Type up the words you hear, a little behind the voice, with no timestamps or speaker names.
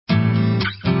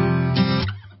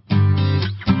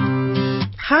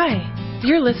Hi,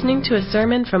 you're listening to a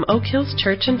sermon from Oak Hills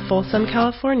Church in Folsom,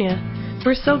 California.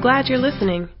 We're so glad you're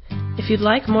listening. If you'd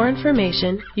like more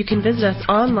information, you can visit us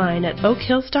online at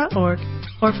oakhills.org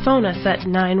or phone us at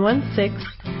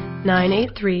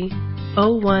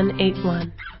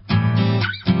 916-983-0181.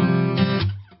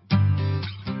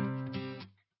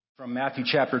 From Matthew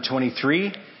chapter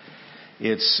 23,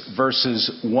 it's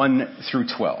verses 1 through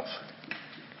 12.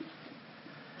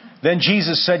 Then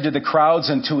Jesus said to the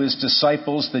crowds and to his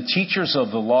disciples, "The teachers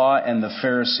of the law and the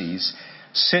Pharisees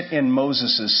sit in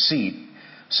Moses' seat,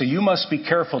 so you must be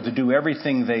careful to do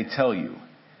everything they tell you.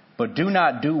 But do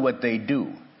not do what they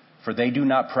do, for they do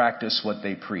not practice what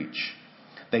they preach.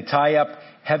 They tie up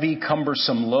heavy,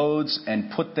 cumbersome loads and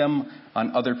put them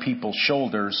on other people's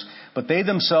shoulders, but they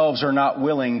themselves are not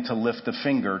willing to lift a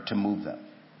finger to move them.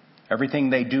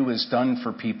 Everything they do is done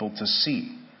for people to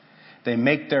see. They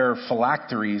make their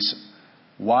phylacteries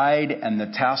wide and the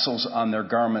tassels on their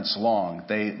garments long.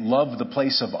 They love the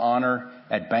place of honor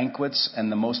at banquets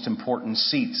and the most important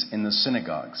seats in the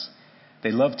synagogues. They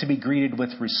love to be greeted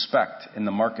with respect in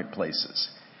the marketplaces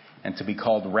and to be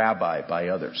called rabbi by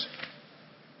others.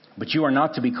 But you are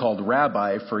not to be called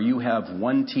rabbi, for you have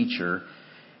one teacher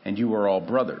and you are all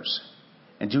brothers.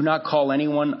 And do not call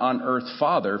anyone on earth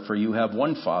father, for you have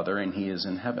one Father and he is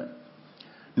in heaven.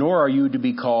 Nor are you to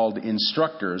be called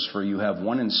instructors, for you have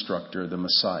one instructor, the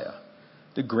Messiah.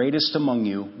 The greatest among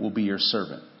you will be your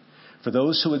servant. For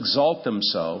those who exalt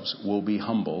themselves will be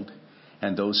humbled,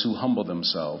 and those who humble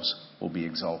themselves will be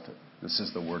exalted." This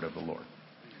is the word of the Lord.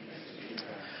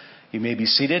 You may be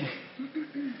seated.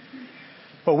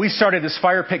 Well, we started this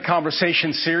Fire Pit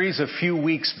Conversation series a few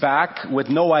weeks back with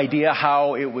no idea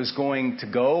how it was going to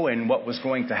go and what was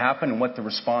going to happen and what the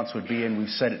response would be. And we've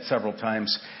said it several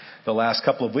times the last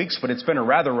couple of weeks, but it's been a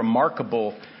rather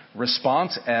remarkable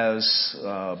response as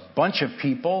a bunch of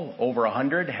people, over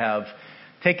 100, have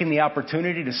taken the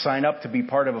opportunity to sign up to be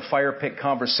part of a Fire Pit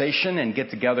Conversation and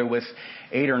get together with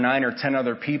 8 or 9 or 10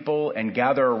 other people and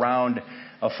gather around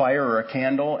a fire or a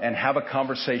candle and have a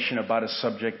conversation about a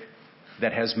subject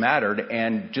that has mattered.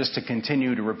 And just to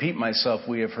continue to repeat myself,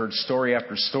 we have heard story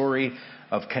after story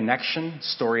of connection,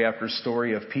 story after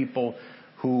story of people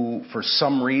who, for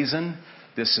some reason,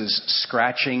 this is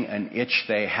scratching an itch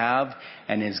they have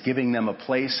and is giving them a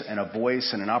place and a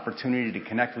voice and an opportunity to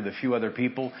connect with a few other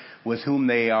people with whom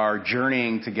they are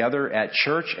journeying together at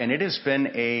church. And it has been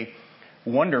a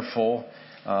wonderful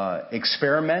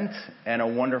experiment and a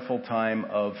wonderful time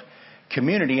of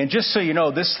community. And just so you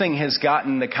know, this thing has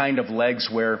gotten the kind of legs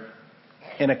where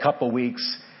in a couple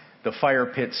weeks the Fire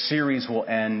Pit series will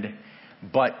end,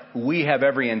 but we have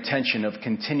every intention of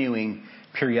continuing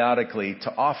periodically to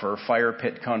offer Fire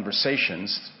Pit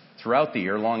Conversations throughout the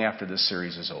year, long after this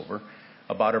series is over,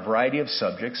 about a variety of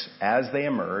subjects as they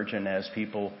emerge and as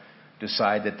people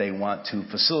decide that they want to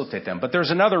facilitate them. But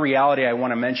there's another reality I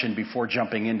want to mention before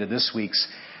jumping into this week's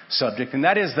subject, and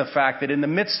that is the fact that in the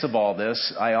midst of all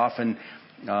this, I often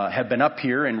have been up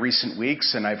here in recent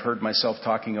weeks, and I've heard myself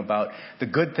talking about the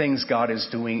good things God is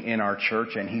doing in our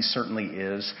church, and He certainly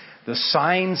is. The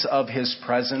signs of His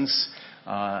presence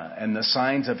and the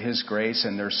signs of His grace,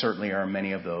 and there certainly are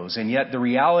many of those. And yet the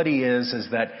reality is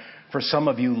that for some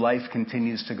of you, life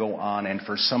continues to go on, and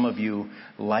for some of you,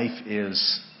 life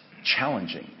is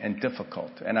challenging and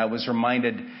difficult. And I was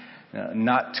reminded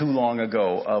not too long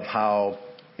ago of how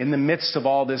in the midst of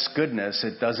all this goodness,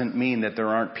 it doesn't mean that there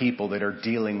aren't people that are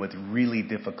dealing with really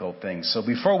difficult things. So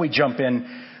before we jump in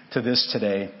to this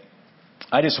today,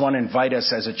 I just want to invite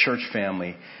us as a church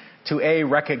family to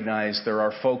recognize there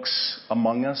are folks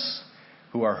among us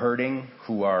who are hurting,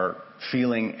 who are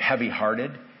feeling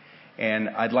heavy-hearted, and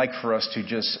I'd like for us to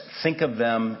just think of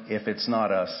them, if it's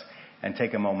not us, and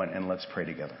take a moment and let's pray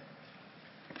together.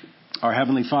 Our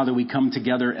Heavenly Father, we come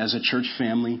together as a church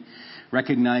family,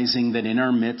 recognizing that in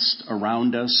our midst,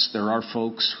 around us, there are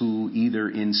folks who either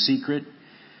in secret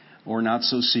or not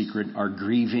so secret are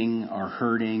grieving, are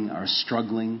hurting, are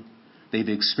struggling. They've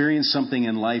experienced something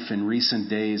in life in recent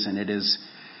days, and it has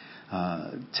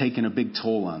taken a big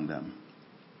toll on them.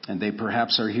 And they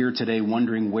perhaps are here today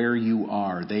wondering where you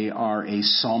are. They are a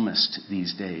psalmist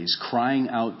these days, crying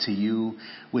out to you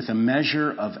with a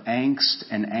measure of angst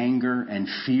and anger and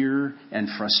fear and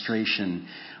frustration,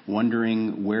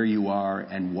 wondering where you are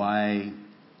and why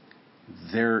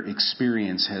their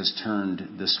experience has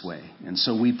turned this way. And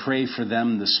so we pray for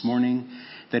them this morning,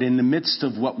 that in the midst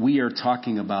of what we are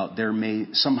talking about, there may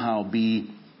somehow be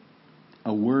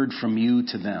a word from you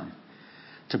to them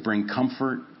to bring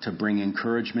comfort, to bring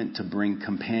encouragement, to bring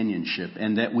companionship.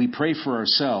 And that we pray for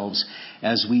ourselves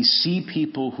as we see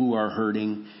people who are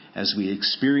hurting, as we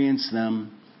experience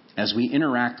them, as we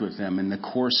interact with them in the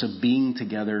course of being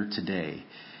together today,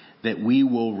 that we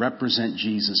will represent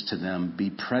Jesus to them, be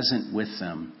present with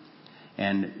them,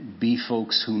 and be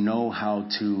folks who know how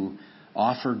to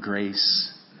offer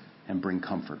grace and bring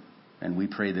comfort. And we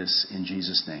pray this in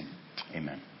Jesus' name.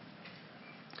 Amen.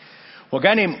 Well, a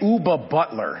guy named Uba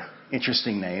Butler,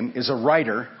 interesting name, is a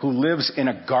writer who lives in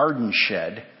a garden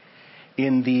shed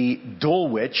in the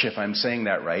Dulwich, if I'm saying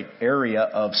that right, area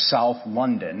of South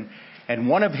London. And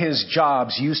one of his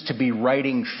jobs used to be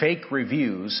writing fake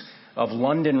reviews of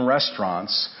London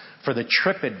restaurants for the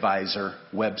TripAdvisor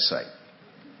website.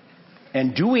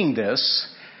 And doing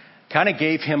this kind of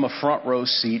gave him a front row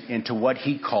seat into what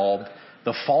he called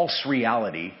the false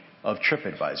reality of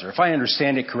TripAdvisor. If I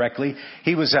understand it correctly,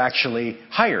 he was actually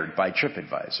hired by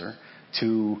TripAdvisor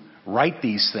to write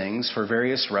these things for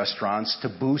various restaurants to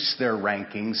boost their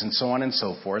rankings and so on and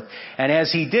so forth. And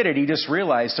as he did it, he just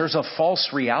realized there's a false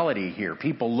reality here.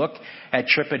 People look at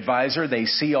TripAdvisor, they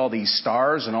see all these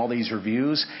stars and all these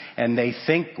reviews, and they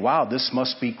think, wow, this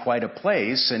must be quite a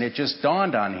place. And it just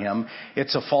dawned on him,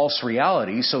 it's a false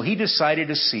reality. So he decided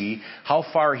to see how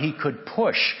far he could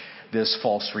push this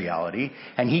false reality,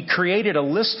 and he created a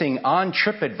listing on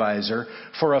TripAdvisor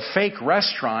for a fake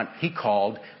restaurant he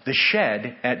called The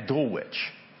Shed at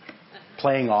Dulwich,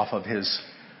 playing off of his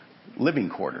living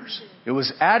quarters. It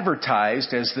was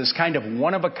advertised as this kind of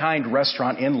one-of-a-kind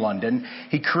restaurant in London.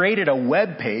 He created a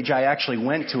web page, I actually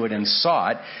went to it and saw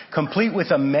it, complete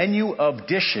with a menu of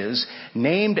dishes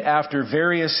named after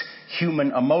various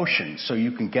human emotions. So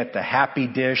you can get the happy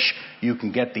dish, you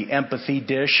can get the empathy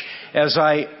dish. As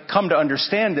I come to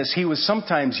understand this, he was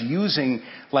sometimes using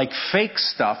like fake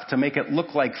stuff to make it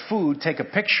look like food, take a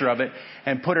picture of it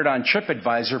and put it on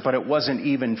TripAdvisor, but it wasn't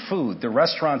even food. The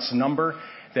restaurant's number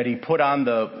that he put on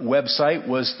the website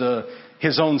was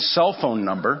his own cell phone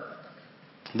number.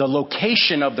 The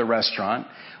location of the restaurant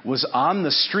was on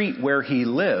the street where he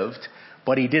lived,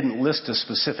 but he didn't list a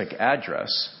specific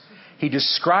address. He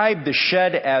described the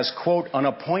Shed as, quote, an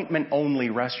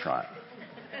appointment-only restaurant.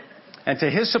 And to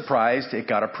his surprise, it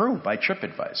got approved by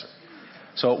TripAdvisor.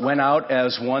 So it went out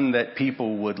as one that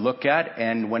people would look at,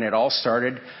 and when it all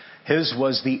started, his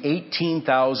was the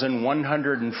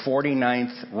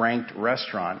 18,149th ranked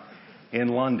restaurant in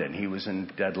London. He was in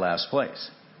dead last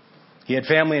place. He had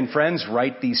family and friends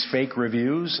write these fake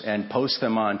reviews and post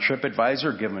them on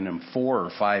TripAdvisor, giving them 4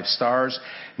 or 5 stars,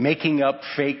 making up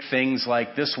fake things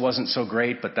like this wasn't so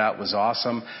great, but that was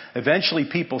awesome. Eventually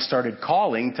people started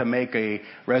calling to make a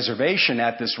reservation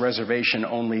at this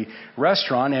reservation-only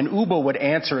restaurant, and Uba would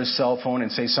answer his cell phone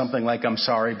and say something like, "I'm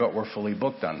sorry, but we're fully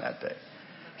booked on that day."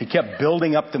 He kept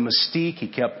building up the mystique. He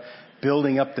kept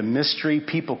building up the mystery.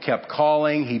 People kept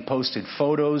calling. He posted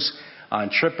photos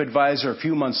on TripAdvisor. A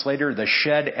few months later, the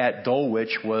Shed at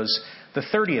Dulwich was the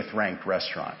 30th ranked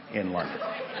restaurant in London.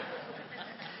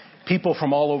 People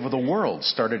from all over the world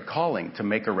started calling to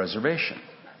make a reservation.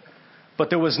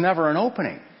 But there was never an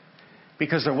opening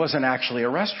because there wasn't actually a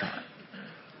restaurant.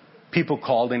 People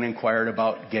called and inquired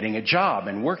about getting a job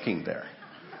and working there.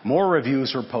 More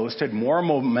reviews were posted, more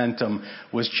momentum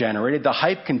was generated, the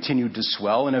hype continued to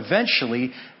swell, and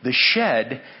eventually the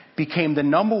Shed became the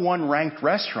number 1 ranked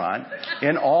restaurant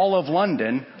in all of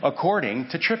London according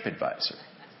to TripAdvisor,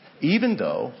 even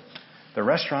though the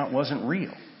restaurant wasn't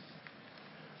real.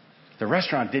 The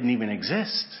restaurant didn't even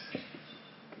exist.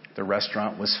 The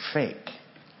restaurant was fake.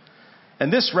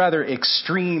 And this rather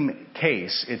extreme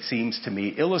case, it seems to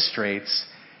me, illustrates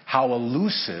how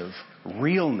elusive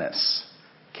realness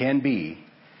can be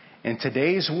in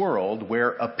today's world where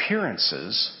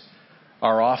appearances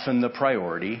are often the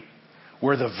priority,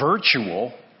 where the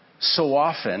virtual so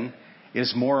often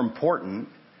is more important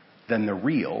than the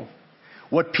real.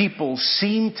 What people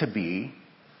seem to be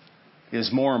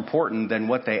is more important than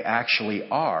what they actually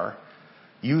are.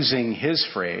 Using his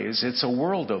phrase, it's a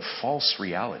world of false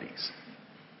realities.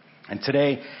 And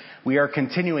today, we are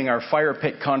continuing our Fire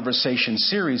Pit Conversation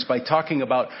series by talking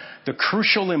about the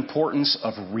crucial importance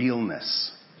of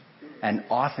realness and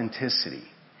authenticity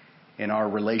in our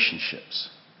relationships,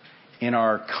 in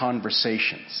our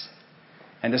conversations,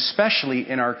 and especially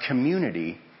in our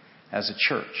community as a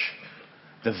church.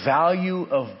 The value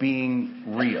of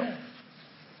being real,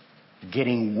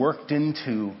 getting worked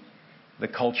into the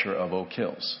culture of Oak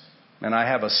Hills. And I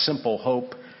have a simple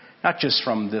hope, not just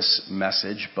from this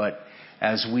message, but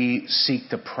as we seek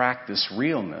to practice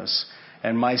realness.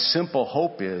 And my simple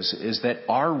hope is that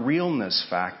our realness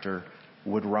factor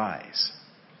would rise.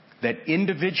 That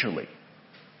individually,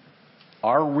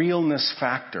 our realness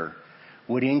factor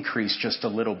would increase just a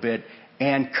little bit,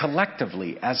 And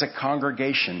collectively, as a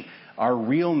congregation, our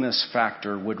realness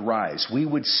factor would rise. We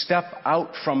would step out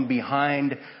from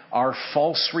behind our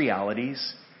false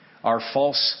realities, our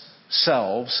false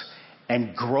selves,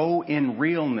 and grow in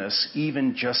realness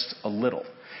even just a little.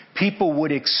 People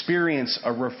would experience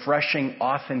a refreshing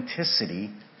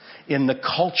authenticity in the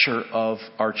culture of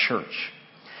our church.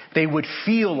 They would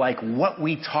feel like what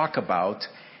we talk about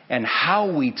and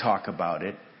how we talk about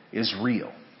it is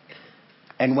real.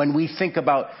 And when we think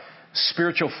about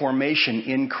spiritual formation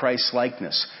in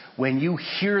Christ-likeness, when you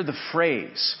hear the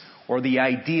phrase or the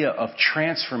idea of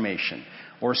transformation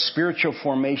or spiritual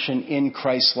formation in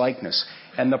Christ-likeness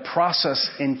and the process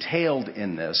entailed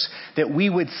in this, that we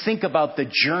would think about the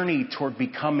journey toward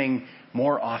becoming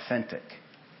more authentic.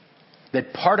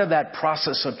 That part of that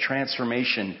process of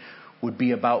transformation would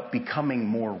be about becoming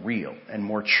more real and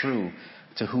more true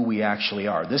to who we actually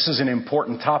are. This is an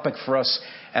important topic for us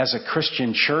as a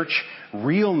Christian church.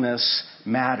 Realness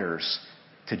matters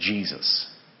to Jesus.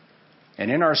 And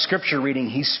in our scripture reading,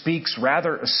 he speaks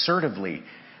rather assertively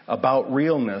about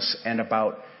realness and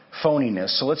about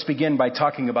phoniness. So let's begin by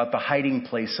talking about the hiding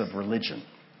place of religion.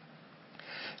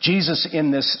 Jesus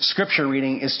in this scripture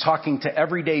reading is talking to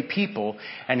everyday people,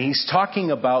 and he's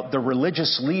talking about the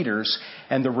religious leaders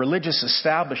and the religious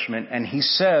establishment, and he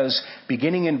says,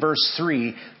 beginning in verse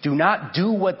 3, "Do not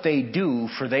do what they do,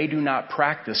 for they do not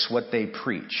practice what they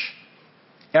preach.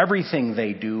 Everything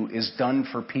they do is done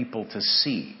for people to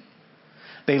see.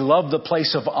 They love the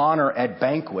place of honor at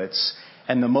banquets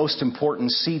and the most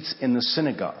important seats in the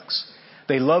synagogues.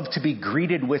 They love to be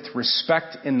greeted with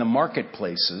respect in the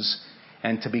marketplaces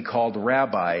and to be called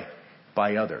rabbi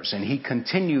by others." And he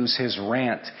continues his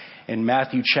rant in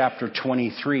Matthew chapter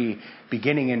 23,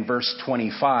 beginning in verse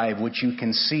 25, which you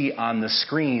can see on the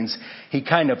screens. He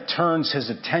kind of turns his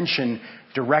attention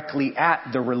directly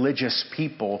at the religious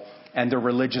people and the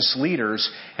religious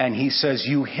leaders, and he says,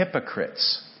 "You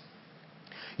hypocrites,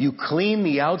 you clean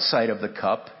the outside of the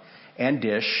cup and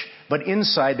dish, but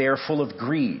inside they are full of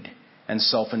greed and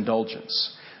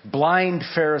self-indulgence. Blind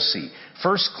Pharisee,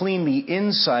 first clean the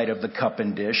inside of the cup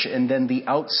and dish, and then the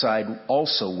outside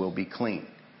also will be clean.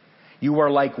 You are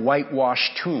like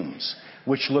whitewashed tombs,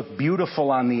 which look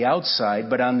beautiful on the outside,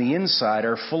 but on the inside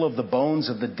are full of the bones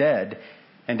of the dead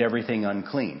and everything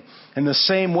unclean. In the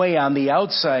same way, on the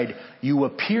outside you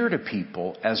appear to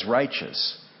people as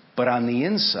righteous, but on the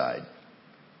inside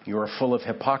you are full of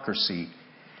hypocrisy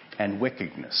and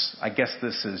wickedness." I guess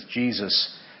this is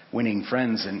Jesus winning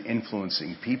friends and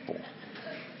influencing people.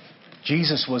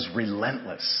 Jesus was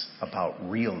relentless about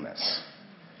realness.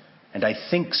 And I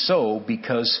think so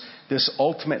because this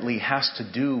ultimately has to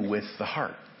do with the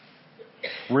heart.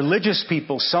 Religious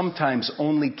people sometimes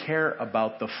only care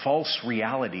about the false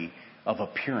reality of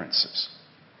appearances,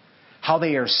 how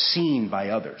they are seen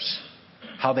by others,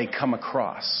 how they come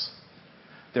across,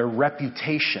 their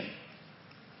reputation.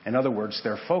 In other words,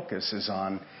 their focus is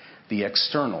on the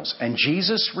externals. And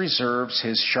Jesus reserves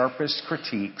his sharpest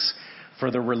critiques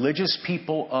for the religious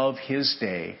people of his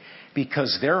day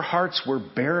because their hearts were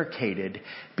barricaded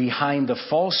behind the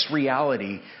false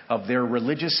reality of their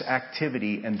religious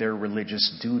activity and their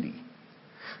religious duty.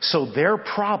 So their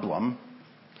problem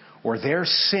or their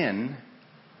sin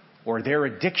or their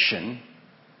addiction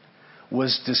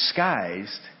was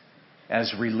disguised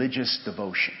as religious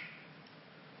devotion.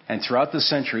 And throughout the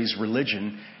centuries,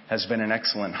 religion has been an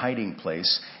excellent hiding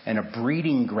place and a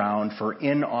breeding ground for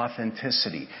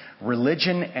inauthenticity.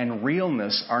 Religion and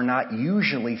realness are not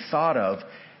usually thought of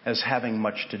as having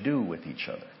much to do with each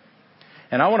other.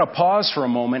 And I want to pause for a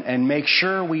moment and make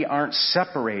sure we aren't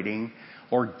separating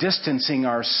or distancing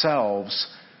ourselves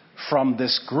from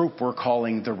this group we're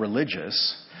calling the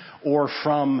religious or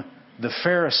from the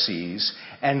Pharisees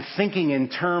and thinking in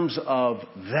terms of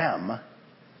them,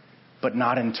 but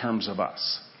not in terms of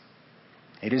us.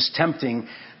 It is tempting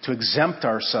to exempt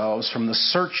ourselves from the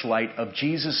searchlight of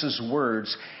Jesus'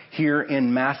 words here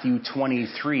in Matthew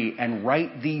 23 and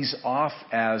write these off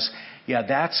as, yeah,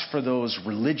 that's for those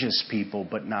religious people,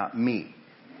 but not me.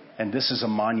 And this is a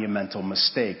monumental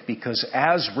mistake because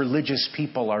as religious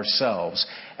people ourselves,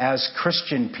 as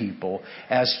Christian people,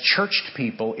 as churched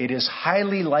people, it is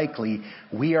highly likely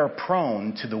we are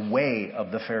prone to the way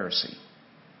of the Pharisee.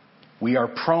 We are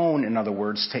prone, in other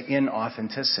words, to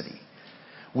inauthenticity.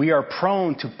 We are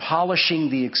prone to polishing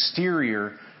the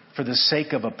exterior for the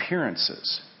sake of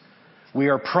appearances. We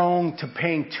are prone to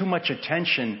paying too much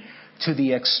attention to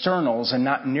the externals and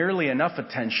not nearly enough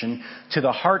attention to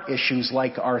the heart issues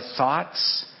like our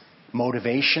thoughts,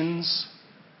 motivations,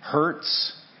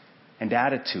 hurts, and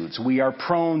attitudes. We are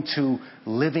prone to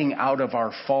living out of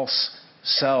our false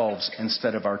selves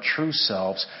instead of our true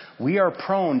selves, we are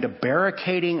prone to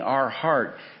barricading our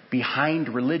heart behind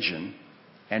religion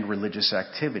and religious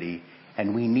activity,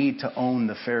 and we need to own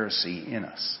the Pharisee in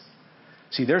us.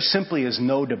 See, there simply is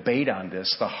no debate on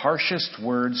this. The harshest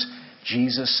words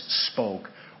Jesus spoke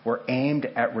were aimed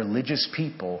at religious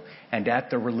people and at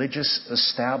the religious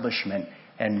establishment,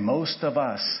 and most of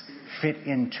us fit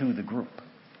into the group.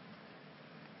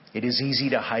 It is easy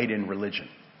to hide in religion.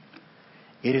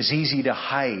 It is easy to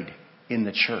hide in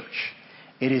the church.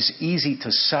 It is easy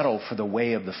to settle for the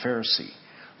way of the Pharisee,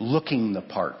 looking the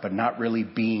part but not really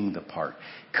being the part,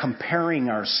 comparing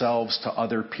ourselves to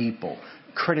other people,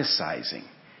 criticizing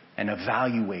and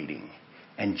evaluating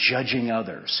and judging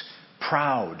others,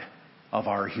 proud of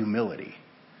our humility,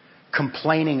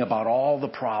 complaining about all the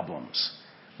problems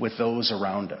with those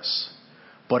around us,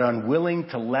 but unwilling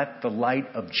to let the light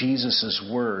of Jesus'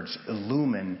 words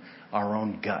illumine our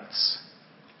own guts.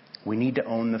 We need to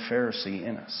own the Pharisee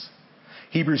in us.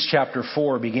 Hebrews chapter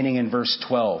 4, beginning in verse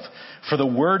 12. For the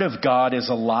word of God is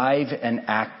alive and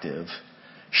active,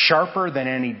 sharper than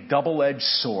any double-edged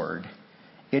sword.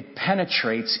 It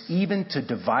penetrates even to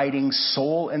dividing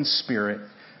soul and spirit,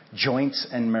 joints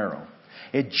and marrow.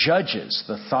 It judges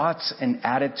the thoughts and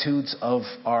attitudes of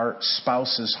our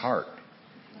spouse's heart.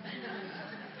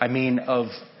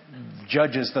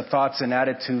 Judges the thoughts and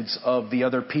attitudes of the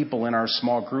other people in our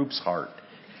small group's heart.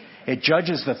 It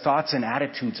judges the thoughts and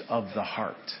attitudes of the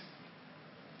heart.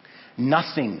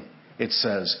 Nothing, it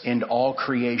says, in all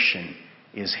creation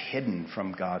is hidden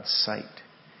from God's sight.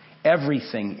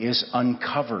 Everything is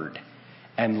uncovered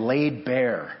and laid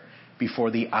bare before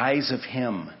the eyes of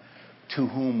Him to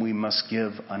whom we must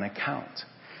give an account.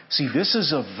 See, this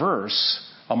is a verse,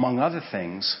 among other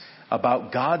things,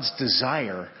 about God's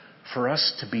desire for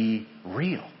us to be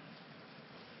real.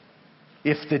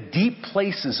 If the deep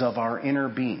places of our inner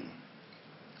being,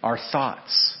 our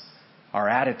thoughts, our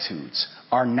attitudes,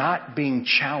 are not being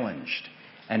challenged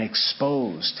and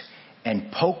exposed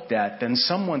and poked at, then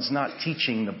someone's not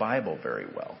teaching the Bible very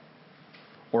well.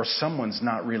 Or someone's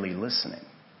not really listening.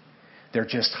 They're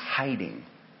just hiding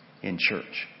in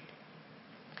church.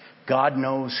 God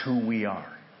knows who we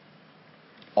are.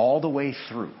 All the way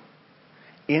through.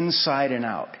 Inside and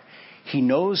out. He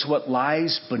knows what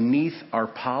lies beneath our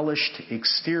polished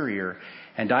exterior,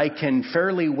 and I can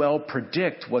fairly well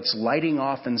predict what's lighting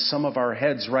off in some of our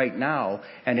heads right now,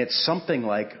 and it's something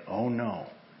like, oh no,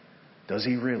 does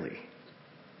he really?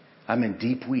 I'm in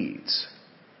deep weeds.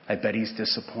 I bet he's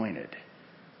disappointed.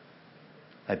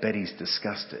 I bet he's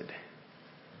disgusted.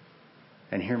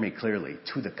 And hear me clearly,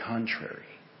 to the contrary.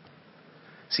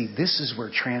 See, this is where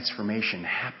transformation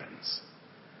happens.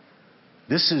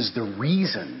 This is the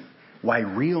reason why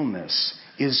realness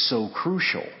is so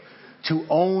crucial. To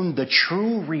own the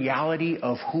true reality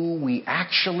of who we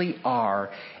actually are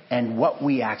and what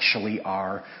we actually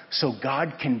are, so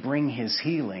God can bring His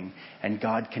healing and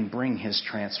God can bring His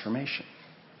transformation.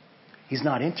 He's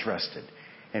not interested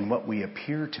in what we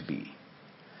appear to be.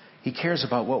 He cares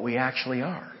about what we actually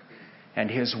are. And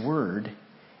His Word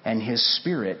and His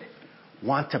Spirit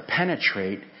want to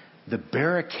penetrate the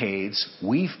barricades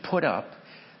we've put up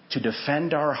to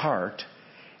defend our heart,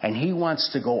 and He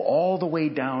wants to go all the way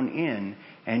down in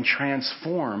and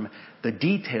transform the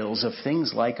details of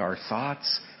things like our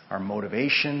thoughts, our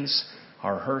motivations,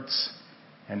 our hurts,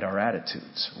 and our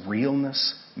attitudes.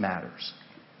 Realness matters.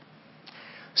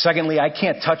 Secondly, I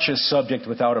can't touch this subject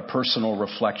without a personal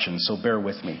reflection, so bear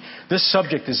with me. This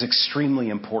subject is extremely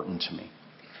important to me.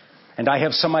 And I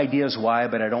have some ideas why,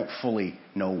 but I don't fully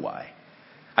know why.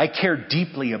 I care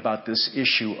deeply about this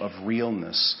issue of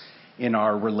realness in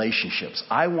our relationships.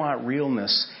 I want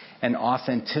realness and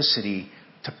authenticity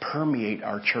to permeate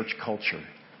our church culture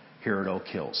here at Oak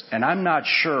Hills. And I'm not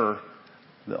sure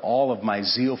that all of my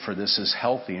zeal for this is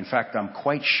healthy. In fact, I'm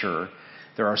quite sure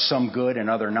there are some good and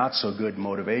other not so good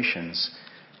motivations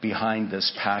behind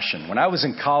this passion. When I was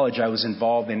in college, I was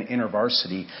involved in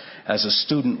InterVarsity as a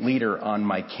student leader on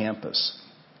my campus.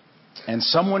 And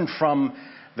someone from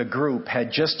the group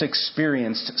had just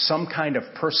experienced some kind of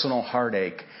personal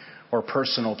heartache or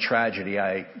personal tragedy.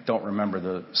 I don't remember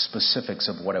the specifics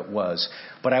of what it was.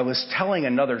 But I was telling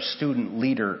another student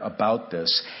leader about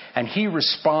this, and he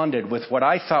responded with what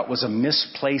I thought was a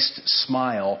misplaced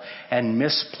smile and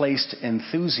misplaced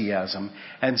enthusiasm,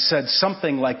 and said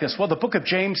something like this: well, the book of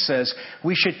James says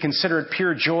we should consider it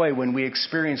pure joy when we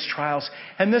experience trials,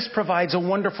 and this provides a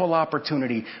wonderful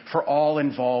opportunity for all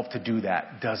involved to do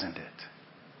that, doesn't it?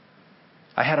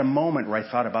 I had a moment where I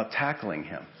thought about tackling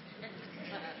him.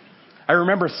 I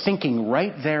remember thinking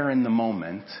right there in the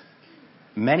moment,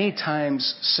 many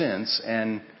times since,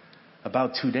 and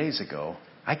about 2 days ago,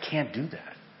 I can't do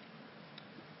that.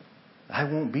 I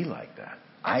won't be like that.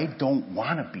 I don't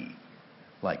want to be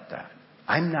like that.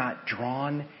 I'm not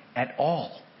drawn at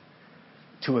all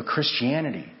to a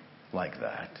Christianity like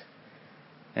that.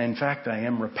 And in fact, I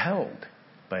am repelled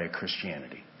by a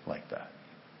Christianity like that.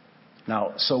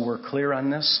 Now, so we're clear on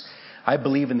this. I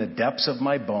believe in the depths of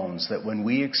my bones that when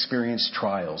we experience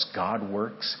trials, God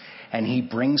works and He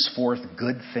brings forth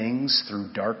good things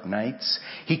through dark nights.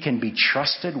 He can be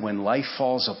trusted when life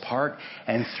falls apart,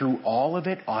 and through all of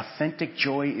it, authentic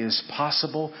joy is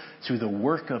possible through the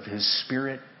work of His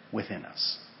Spirit within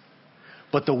us.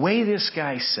 But the way this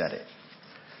guy said it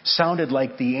sounded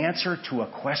like the answer to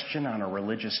a question on a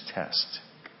religious test.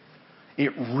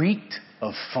 It reeked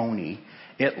of phony.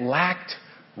 It lacked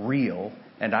real.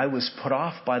 And I was put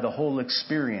off by the whole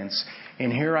experience.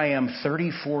 And here I am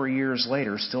 34 years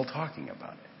later still talking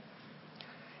about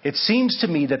it. It seems to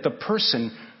me that the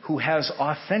person who has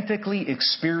authentically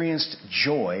experienced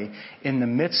joy in the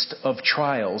midst of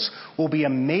trials will be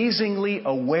amazingly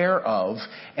aware of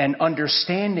and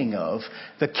understanding of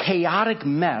the chaotic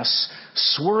mess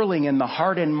swirling in the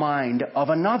heart and mind of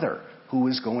another who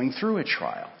is going through a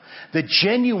trial. The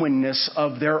genuineness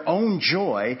of their own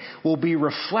joy will be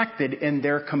reflected in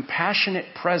their compassionate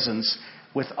presence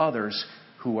with others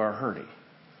who are hurting.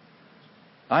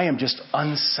 I am just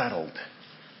unsettled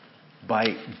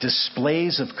by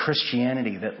displays of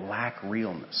Christianity that lack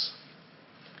realness.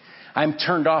 I'm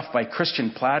turned off by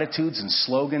Christian platitudes and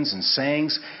slogans and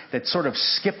sayings that sort of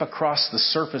skip across the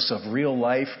surface of real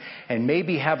life and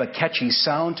maybe have a catchy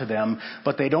sound to them,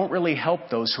 but they don't really help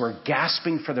those who are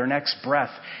gasping for their next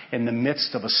breath in the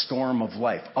midst of a storm of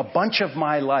life. A bunch of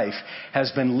my life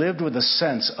has been lived with a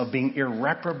sense of being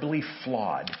irreparably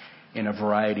flawed in a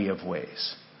variety of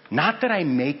ways. Not that I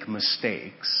make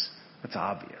mistakes, that's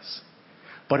obvious,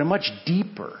 but a much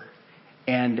deeper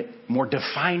and more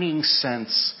defining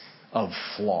sense of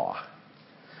flaw.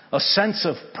 A sense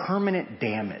of permanent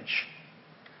damage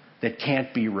that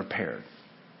can't be repaired.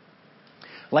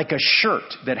 Like a shirt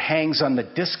that hangs on the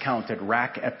discounted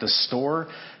rack at the store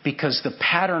because the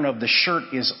pattern of the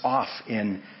shirt is off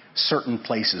in certain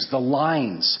places. The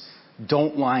lines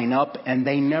don't line up, and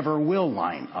they never will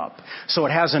line up. So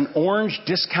it has an orange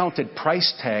discounted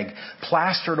price tag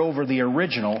plastered over the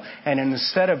original, and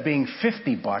instead of being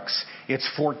 $50, it's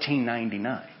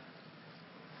 $14.99.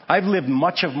 I've lived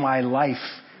much of my life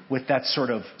with that sort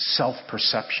of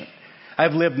self-perception.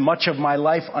 I've lived much of my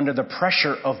life under the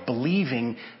pressure of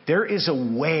believing there is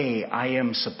a way I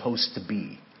am supposed to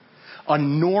be. A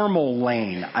normal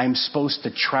lane I'm supposed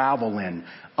to travel in.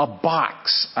 A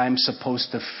box I'm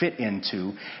supposed to fit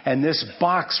into. And this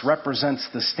box represents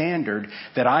the standard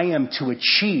that I am to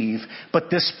achieve. But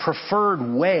this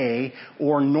preferred way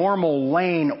or normal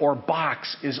lane or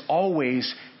box is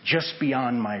always just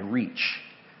beyond my reach.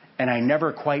 And I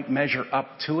never quite measure up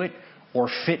to it or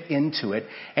fit into it.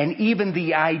 And even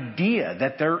the idea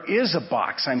that there is a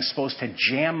box I'm supposed to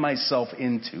jam myself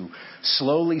into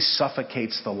slowly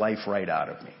suffocates the life right out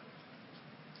of me.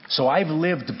 So I've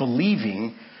lived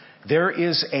believing there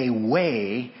is a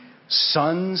way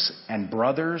sons and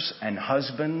brothers and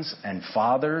husbands and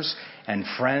fathers and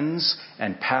friends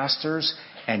and pastors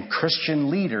and Christian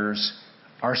leaders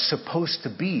are supposed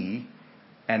to be,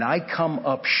 and I come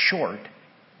up short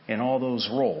in all those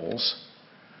roles,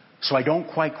 so I don't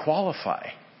quite qualify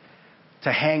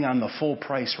to hang on the full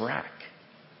price rack.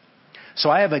 So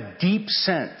I have a deep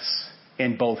sense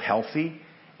in both healthy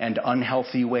and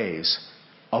unhealthy ways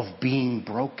of being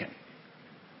broken,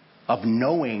 of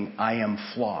knowing I am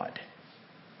flawed,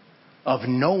 of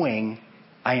knowing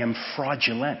I am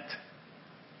fraudulent.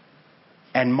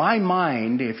 And my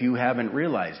mind, if you haven't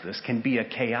realized this, can be a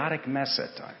chaotic mess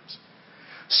at times,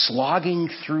 slogging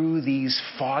through these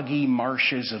foggy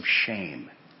marshes of shame.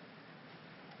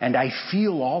 And I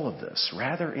feel all of this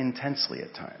rather intensely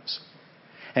at times.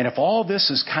 And if all this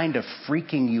is kind of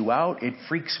freaking you out, it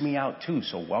freaks me out too,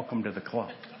 so welcome to the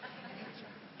club.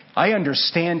 I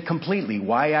understand completely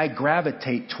why I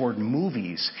gravitate toward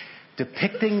movies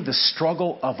depicting the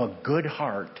struggle of a good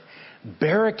heart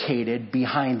barricaded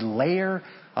behind layer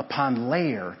upon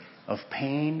layer of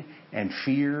pain and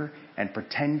fear and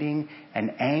pretending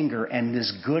and anger, and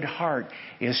this good heart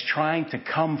is trying to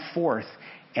come forth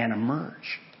and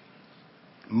emerge.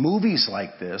 Movies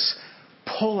like this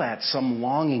pull at some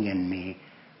longing in me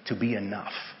to be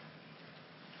enough,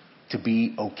 to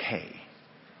be okay,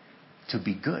 to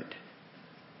be good.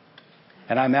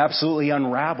 And I'm absolutely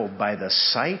unraveled by the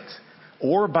sight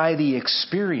or by the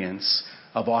experience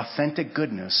of authentic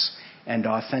goodness and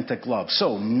authentic love.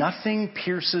 So nothing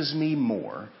pierces me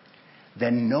more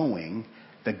than knowing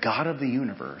the God of the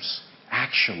universe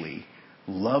actually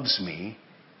loves me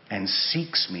and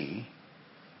seeks me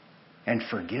and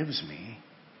forgives me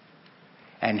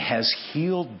and has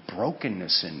healed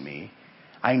brokenness in me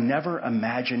I never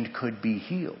imagined could be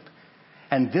healed.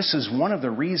 And this is one of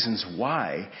the reasons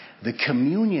why the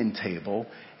communion table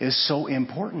is so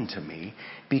important to me,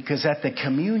 because at the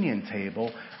communion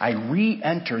table, I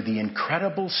re-enter the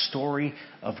incredible story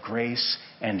of grace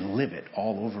and live it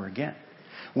all over again.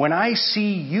 When I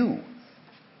see you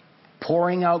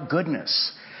pouring out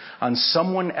goodness on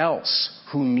someone else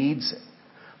who needs it,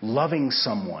 loving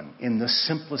someone in the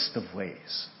simplest of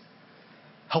ways,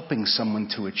 helping someone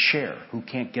to a chair who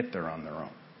can't get there on their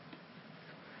own,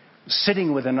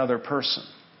 sitting with another person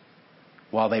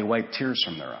while they wipe tears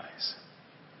from their eyes,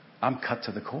 I'm cut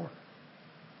to the core,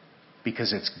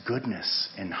 because it's goodness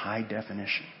in high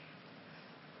definition.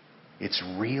 It's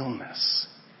realness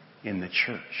in the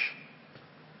church.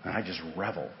 And I just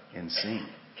revel in seeing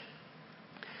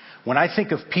it. When I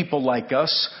think of people like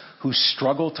us who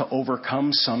struggle to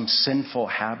overcome some sinful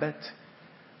habit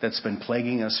that's been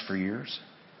plaguing us for years,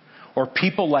 or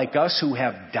people like us who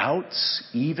have doubts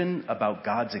even about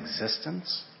God's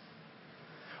existence,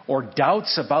 or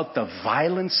doubts about the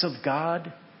violence of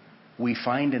God we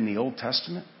find in the Old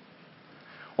Testament,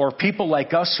 or people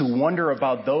like us who wonder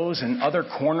about those in other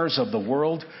corners of the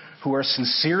world who are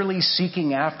sincerely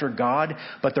seeking after God,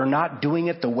 but they're not doing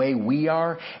it the way we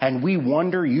are. And we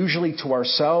wonder, usually to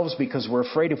ourselves, because we're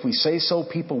afraid if we say so,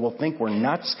 people will think we're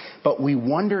nuts. But we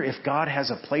wonder if God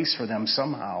has a place for them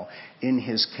somehow in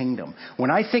His kingdom. When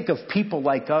I think of people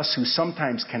like us who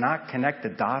sometimes cannot connect the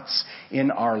dots in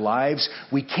our lives,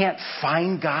 we can't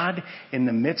find God in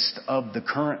the midst of the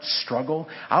current struggle,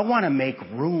 I want to make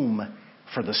room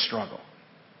for the struggle.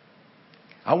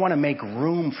 I want to make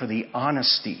room for the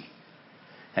honesty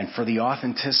and for the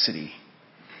authenticity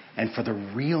and for the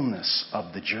realness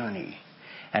of the journey.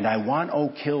 And I want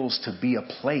Oak Hills to be a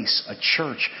place, a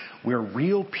church, where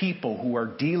real people who are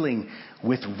dealing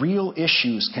with real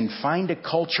issues can find a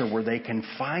culture where they can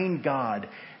find God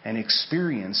and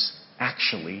experience,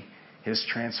 actually, His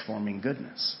transforming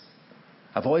goodness.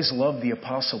 I've always loved the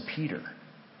Apostle Peter.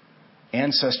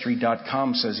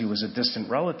 Ancestry.com says he was a distant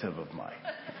relative of mine.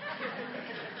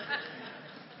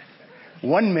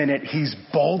 One minute, he's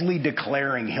boldly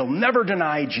declaring he'll never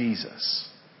deny Jesus.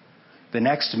 The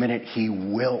next minute, he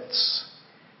wilts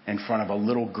in front of a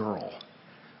little girl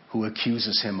who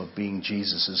accuses him of being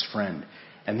Jesus' friend.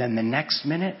 And then the next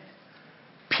minute,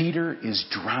 Peter is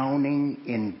drowning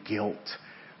in guilt,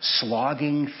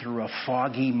 slogging through a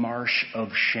foggy marsh of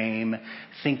shame,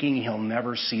 thinking he'll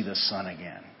never see the sun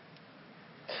again.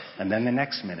 And then the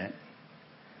next minute,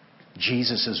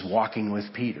 Jesus is walking with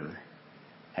Peter,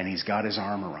 and He's got His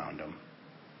arm around him,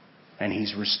 and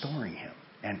He's restoring him,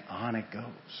 and on it goes.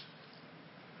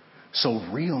 So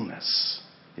realness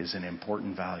is an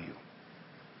important value.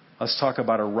 Let's talk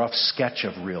about a rough sketch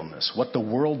of realness. What the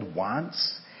world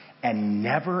wants and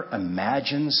never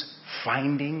imagines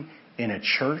finding in a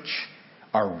church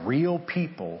are real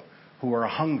people who are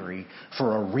hungry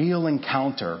for a real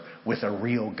encounter with a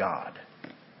real God,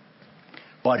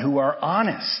 but who are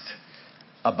honest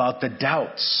about the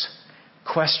doubts,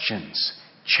 questions,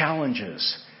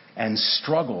 challenges, and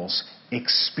struggles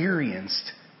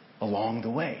experienced along the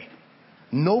way.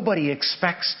 Nobody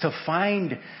expects to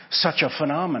find such a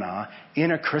phenomena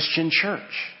in a Christian church.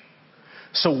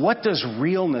 So what does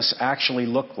realness actually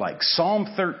look like?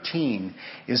 Psalm 13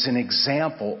 is an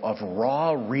example of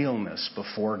raw realness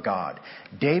before God.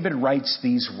 David writes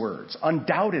these words.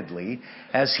 Undoubtedly,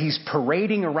 as he's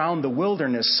parading around the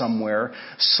wilderness somewhere,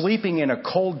 sleeping in a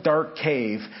cold, dark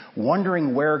cave,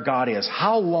 wondering where God is.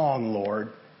 How long,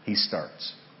 Lord? He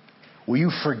starts. Will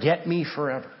you forget me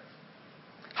forever?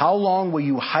 How long will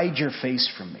you hide your face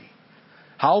from me?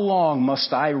 How long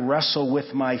must I wrestle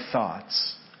with my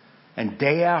thoughts and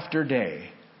day after day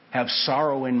have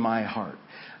sorrow in my heart?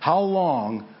 How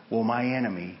long will my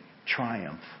enemy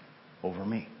triumph over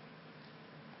me?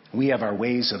 We have our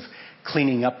ways of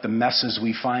cleaning up the messes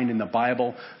we find in the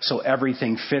Bible so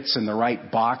everything fits in the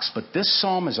right box. But this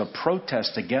psalm is a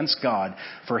protest against God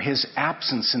for His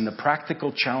absence in the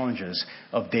practical challenges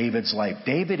of David's life.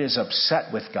 David is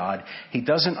upset with God. He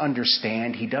doesn't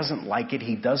understand. He doesn't like it.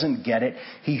 He doesn't get it.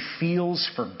 He feels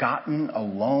forgotten,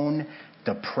 alone,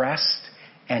 depressed,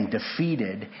 and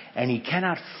defeated. And he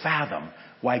cannot fathom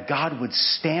why God would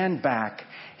stand back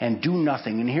and do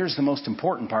nothing. And here's the most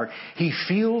important part. He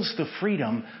feels the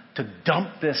freedom to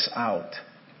dump this out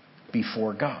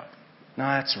before God.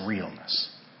 Now that's realness.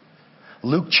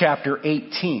 Luke chapter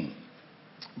 18,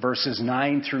 verses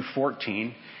 9 through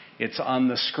 14. It's on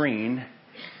the screen.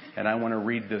 And I want to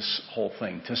read this whole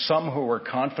thing. To some who were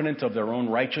confident of their own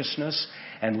righteousness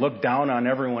and looked down on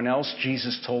everyone else,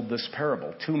 Jesus told this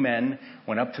parable. 2 men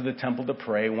went up to the temple to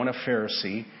pray, one a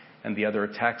Pharisee and the other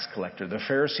a tax collector. The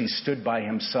Pharisee stood by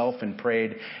himself and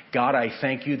prayed, God, I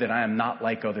thank you that I am not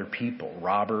like other people,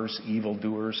 robbers,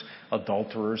 evildoers,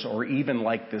 adulterers, or even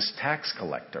like this tax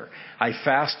collector. I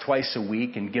fast twice a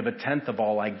week and give 1/10 of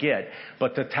all I get.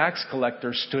 But the tax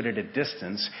collector stood at a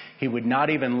distance. He would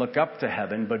not even look up to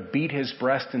heaven, but beat his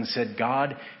breast and said,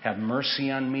 God, have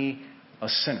mercy on me, a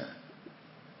sinner.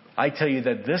 I tell you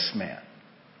that this man,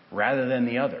 rather than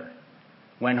the other,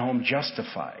 went home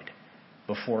justified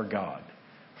before God.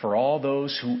 For all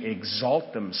those who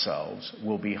exalt themselves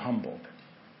will be humbled,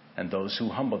 and those who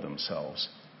humble themselves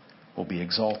will be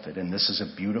exalted. And this is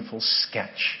a beautiful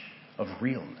sketch of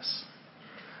realness.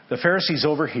 The Pharisees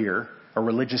over here, a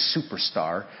religious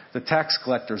superstar. The tax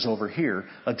collector's over here,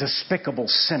 a despicable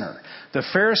sinner. The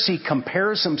Pharisee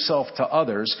compares himself to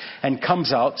others and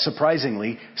comes out,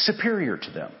 surprisingly, superior to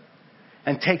them,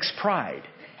 and takes pride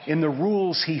in the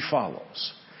rules he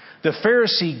follows. The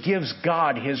Pharisee gives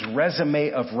God his resume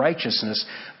of righteousness,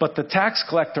 but the tax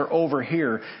collector over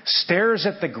here stares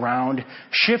at the ground,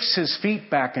 shifts his feet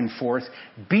back and forth,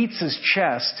 beats his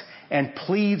chest, and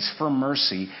pleads for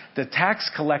mercy. The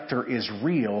tax collector is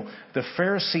real. The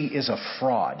Pharisee is a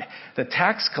fraud. The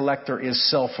tax collector is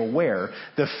self-aware.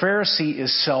 The Pharisee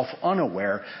is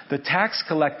self-unaware. The tax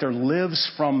collector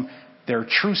lives from their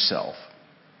true self.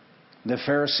 The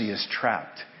Pharisee is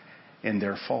trapped in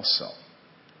their false self.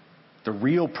 The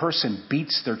real person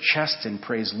beats their chest and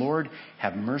prays, Lord,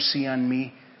 have mercy on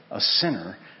me, a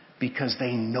sinner, because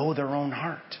they know their own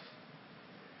heart.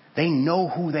 They know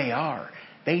who they are.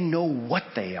 They know what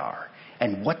they are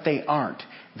and what they aren't.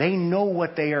 They know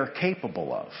what they are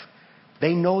capable of.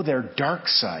 They know their dark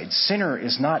side. Sinner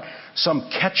is not some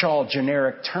catch-all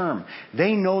generic term.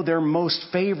 They know their most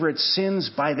favorite sins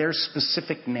by their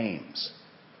specific names.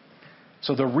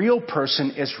 So the real person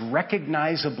is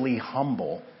recognizably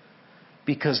humble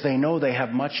because they know they have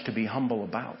much to be humble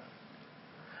about.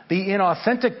 The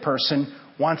inauthentic person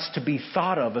wants to be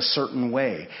thought of a certain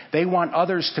way. They want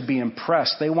others to be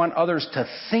impressed. They want others to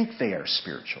think they are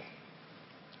spiritual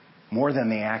more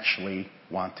than they actually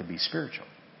want to be spiritual.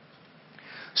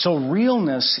 So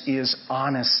realness is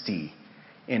honesty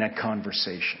in a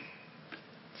conversation.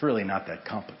 It's really not that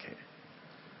complicated.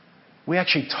 We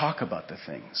actually talk about the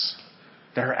things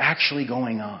that are actually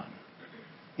going on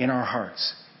in our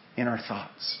hearts, in our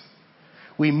thoughts.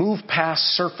 We move past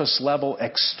surface level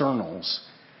externals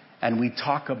and we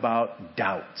talk about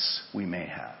doubts we may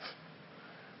have.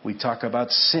 We talk about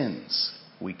sins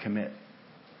we commit.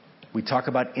 We talk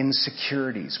about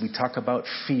insecurities. We talk about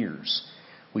fears.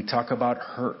 We talk about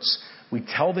hurts. We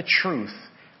tell the truth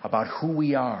about who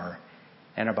we are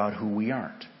and about who we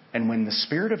aren't. And when the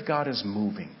Spirit of God is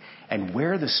moving, and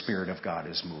where the Spirit of God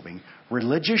is moving,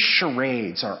 religious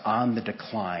charades are on the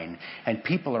decline, and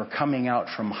people are coming out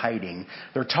from hiding.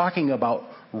 They're talking about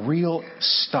real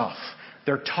stuff.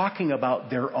 They're talking about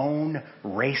their own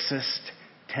racist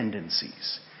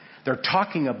tendencies. They're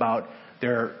talking about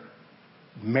their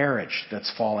marriage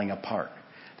that's falling apart.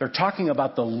 They're talking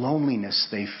about the loneliness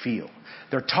they feel.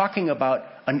 They're talking about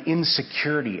an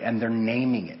insecurity and they're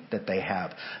naming it that they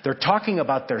have. They're talking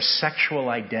about their sexual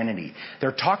identity.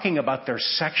 They're talking about their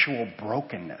sexual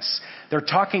brokenness. They're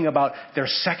talking about their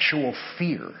sexual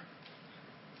fear.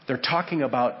 They're talking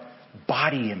about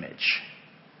body image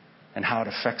and how it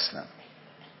affects them.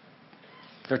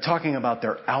 They're talking about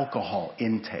their alcohol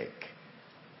intake.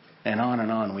 And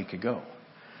on we could go.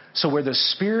 So where the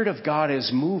Spirit of God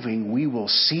is moving, we will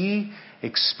see,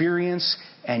 experience,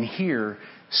 and hear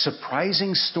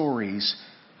surprising stories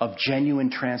of genuine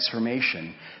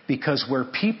transformation. Because where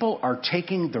people are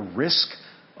taking the risk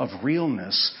of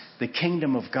realness, the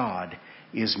kingdom of God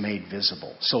is made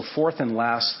visible. So fourth and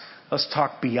last, let's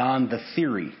talk beyond the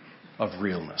theory of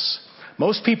realness.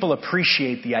 Most people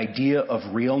appreciate the idea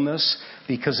of realness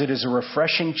because it is a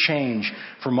refreshing change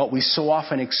from what we so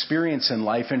often experience in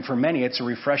life. And for many, it's a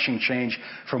refreshing change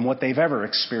from what they've ever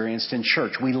experienced in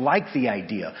church. We like the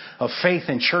idea of faith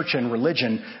and church and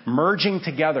religion merging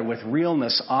together with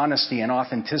realness, honesty, and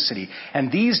authenticity.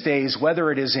 And these days,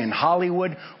 whether it is in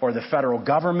Hollywood or the federal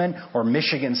government or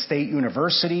Michigan State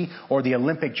University or the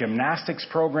Olympic gymnastics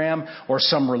program or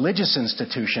some religious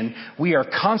institution, we are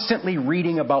constantly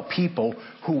reading about people people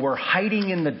who were hiding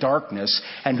in the darkness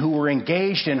and who were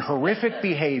engaged in horrific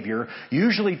behavior,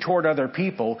 usually toward other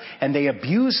people, and they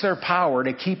abused their power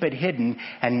to keep it hidden,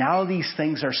 and now these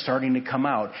things are starting to come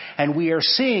out. And we are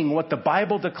seeing what the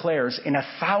Bible declares in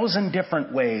 1,000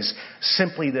 different ways,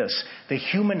 simply this: the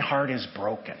human heart is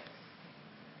broken.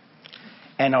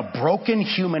 And a broken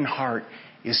human heart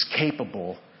is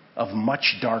capable of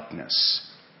much darkness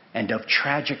and of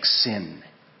tragic sin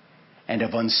and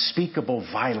of unspeakable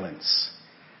violence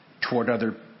toward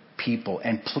other people.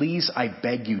 And please, I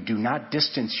beg you, do not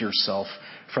distance yourself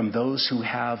from those who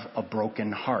have a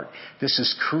broken heart. This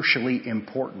is crucially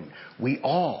important. We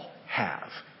all have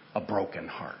a broken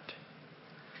heart.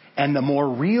 And the more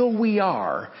real we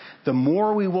are, the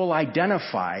more we will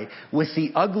identify with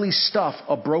the ugly stuff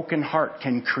a broken heart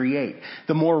can create.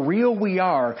 The more real we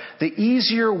are, the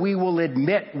easier we will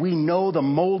admit we know the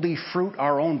moldy fruit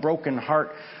our own broken heart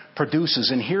produces.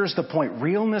 And here's the point: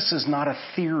 realness is not a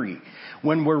theory.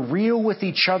 When we're real with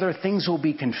each other, things will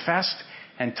be confessed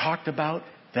and talked about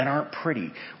that aren't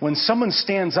pretty. When someone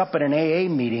stands up at an AA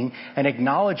meeting and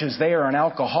acknowledges they are an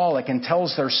alcoholic and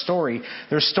tells their story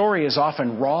is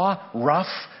often raw,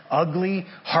 rough, ugly,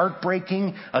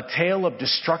 heartbreaking, a tale of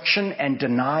destruction and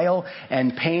denial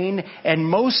and pain. And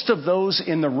most of those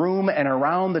in the room and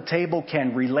around the table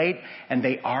can relate, and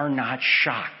they are not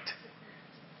shocked.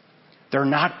 They're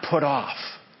not put off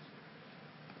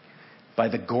by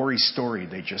the gory story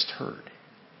they just heard.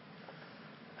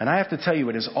 And I have to tell you,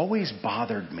 it has always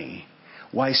bothered me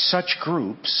why such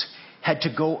groups had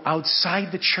to go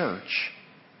outside the church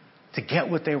to get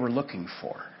what they were looking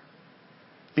for.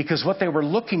 Because what they were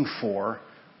looking for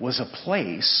was a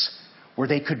place where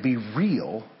they could be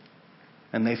real,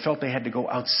 and they felt they had to go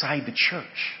outside the church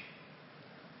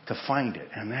to find it.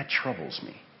 And that troubles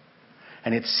me.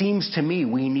 And it seems to me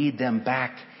we need them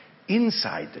back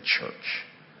inside the church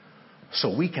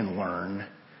so we can learn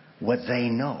what they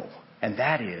know. And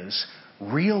that is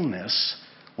realness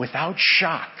without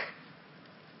shock.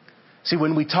 See,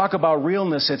 when we talk about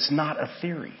realness, it's not a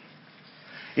theory.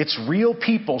 It's real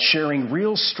people sharing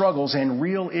real struggles and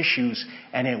real issues,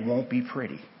 and it won't be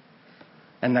pretty.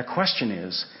 And the question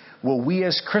is, will we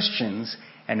as Christians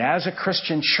and as a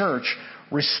Christian church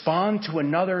respond to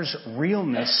another's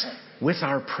realness with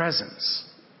our presence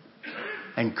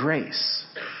and grace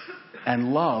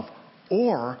and love,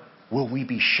 or will we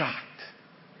be shocked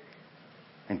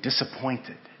and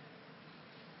disappointed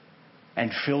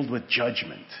and filled with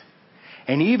judgment?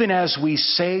 And even as we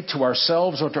say to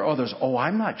ourselves or to others, "Oh,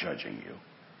 I'm not judging you,"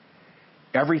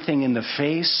 everything in the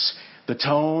face, the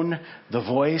tone, the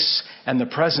voice, and the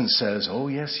presence says, "Oh,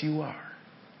 yes, you are.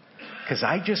 Because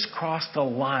I just crossed the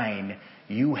line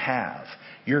you have.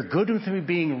 You're good with me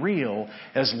being real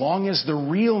as long as the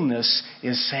realness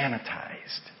is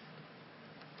sanitized."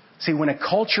 See, when a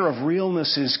culture of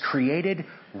realness is created,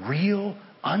 real,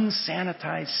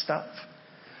 unsanitized stuff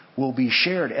will be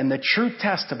shared. And the true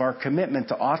test of our commitment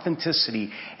to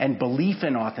authenticity and belief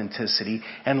in authenticity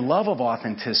and love of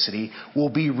authenticity will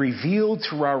be revealed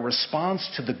through our response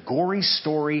to the gory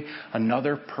story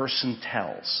another person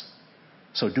tells.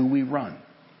 So do we run?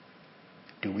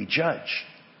 Do we judge?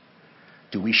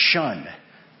 Do we shun?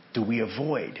 Do we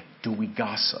avoid? Do we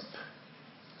gossip?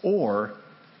 Or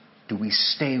do we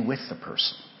stay with the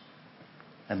person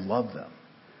and love them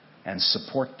and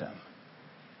support them?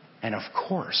 And of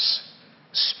course,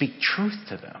 speak truth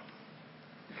to them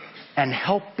and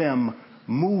help them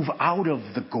move out of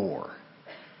the gore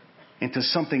into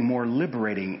something more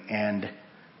liberating and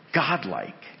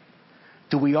godlike?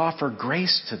 Do we offer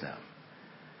grace to them?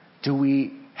 Do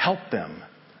we help them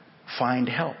find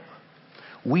help?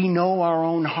 We know our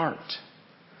own heart.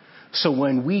 So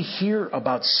when we hear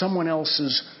about someone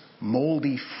else's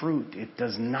moldy fruit, it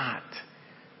does not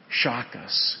shock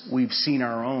us. We've seen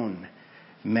our own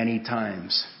many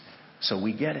times, so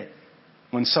we get it.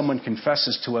 When someone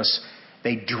confesses to us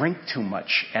they drink too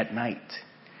much at night,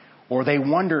 or they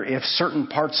wonder if certain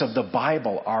parts of the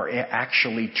Bible are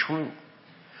actually true,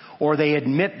 or they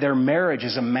admit their marriage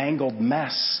is a mangled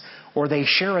mess, or they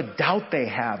share a doubt they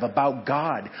have about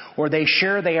God, or they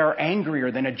share they are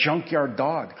angrier than a junkyard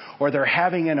dog, or they're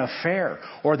having an affair,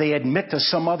 or they admit to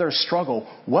some other struggle,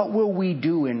 what will we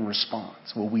do in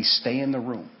response? Will we stay in the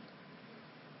room?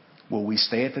 Will we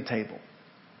stay at the table?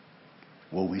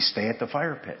 Will we stay at the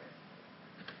fire pit?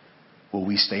 Will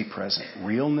we stay present?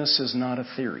 Realness is not a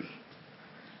theory.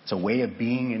 It's a way of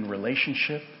being in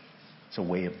relationship. It's a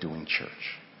way of doing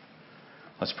church.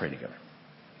 Let's pray together.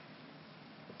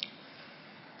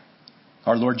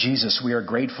 Our Lord Jesus, we are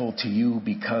grateful to you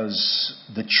because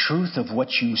the truth of what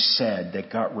you said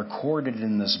that got recorded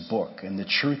in this book and the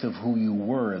truth of who you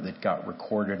were that got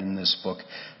recorded in this book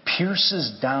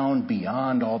pierces down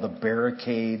beyond all the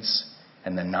barricades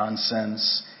and the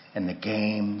nonsense and the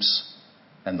games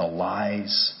and the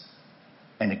lies.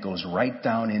 And it goes right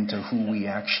down into who we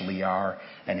actually are,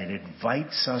 and it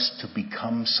invites us to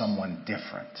become someone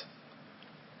different.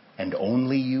 And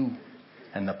only you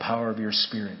and the power of your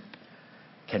Spirit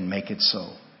can make it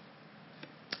so.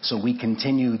 So we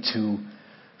continue to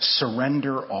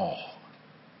surrender all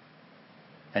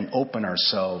and open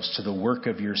ourselves to the work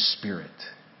of your Spirit,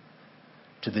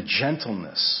 to the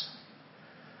gentleness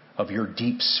of your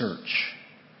deep search,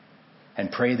 and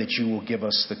pray that you will give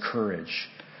us the courage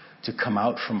to come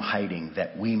out from hiding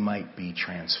that we might be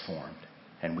transformed.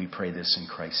 And we pray this in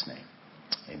Christ's name.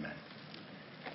 Amen.